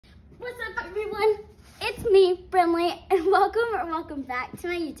What's up, everyone? It's me, Brinley, and welcome back to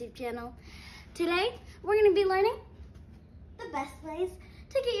my YouTube channel. Today, we're going to be learning the best ways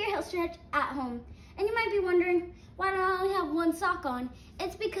to get your heel stretch at home. And you might be wondering, why do I only have one sock on?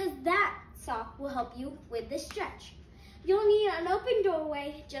 It's because that sock will help you with this stretch. You'll need an open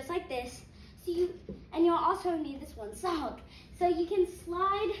doorway, just like this, and you'll also need this one sock. So you can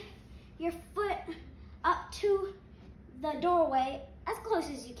slide your foot up to the doorway as close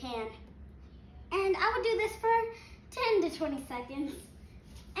as you can. And I would do this for 10 to 20 seconds.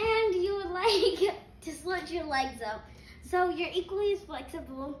 And you would like to switch your legs up so you're equally as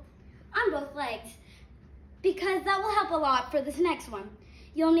flexible on both legs, because that will help a lot for this next one.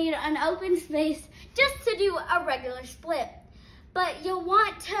 You'll need an open space just to do a regular split, but you'll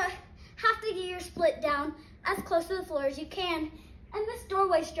want to have to get your split down as close to the floor as you can, and this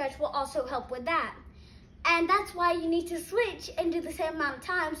doorway stretch will also help with that. And that's why you need to switch and do the same amount of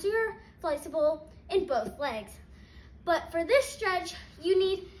time so you're flexible in both legs. But for this stretch, you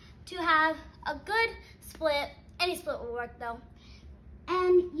need to have a good split. Any split will work though.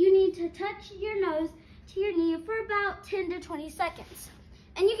 And you need to touch your nose to your knee for about 10 to 20 seconds.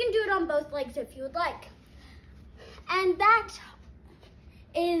 And you can do it on both legs if you would like. And that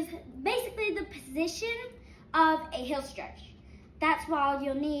is basically the position of a heel stretch. That's all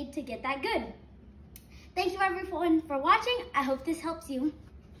you'll need to get that good. Thanks everyone for watching. I hope this helps you.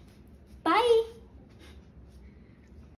 Bye.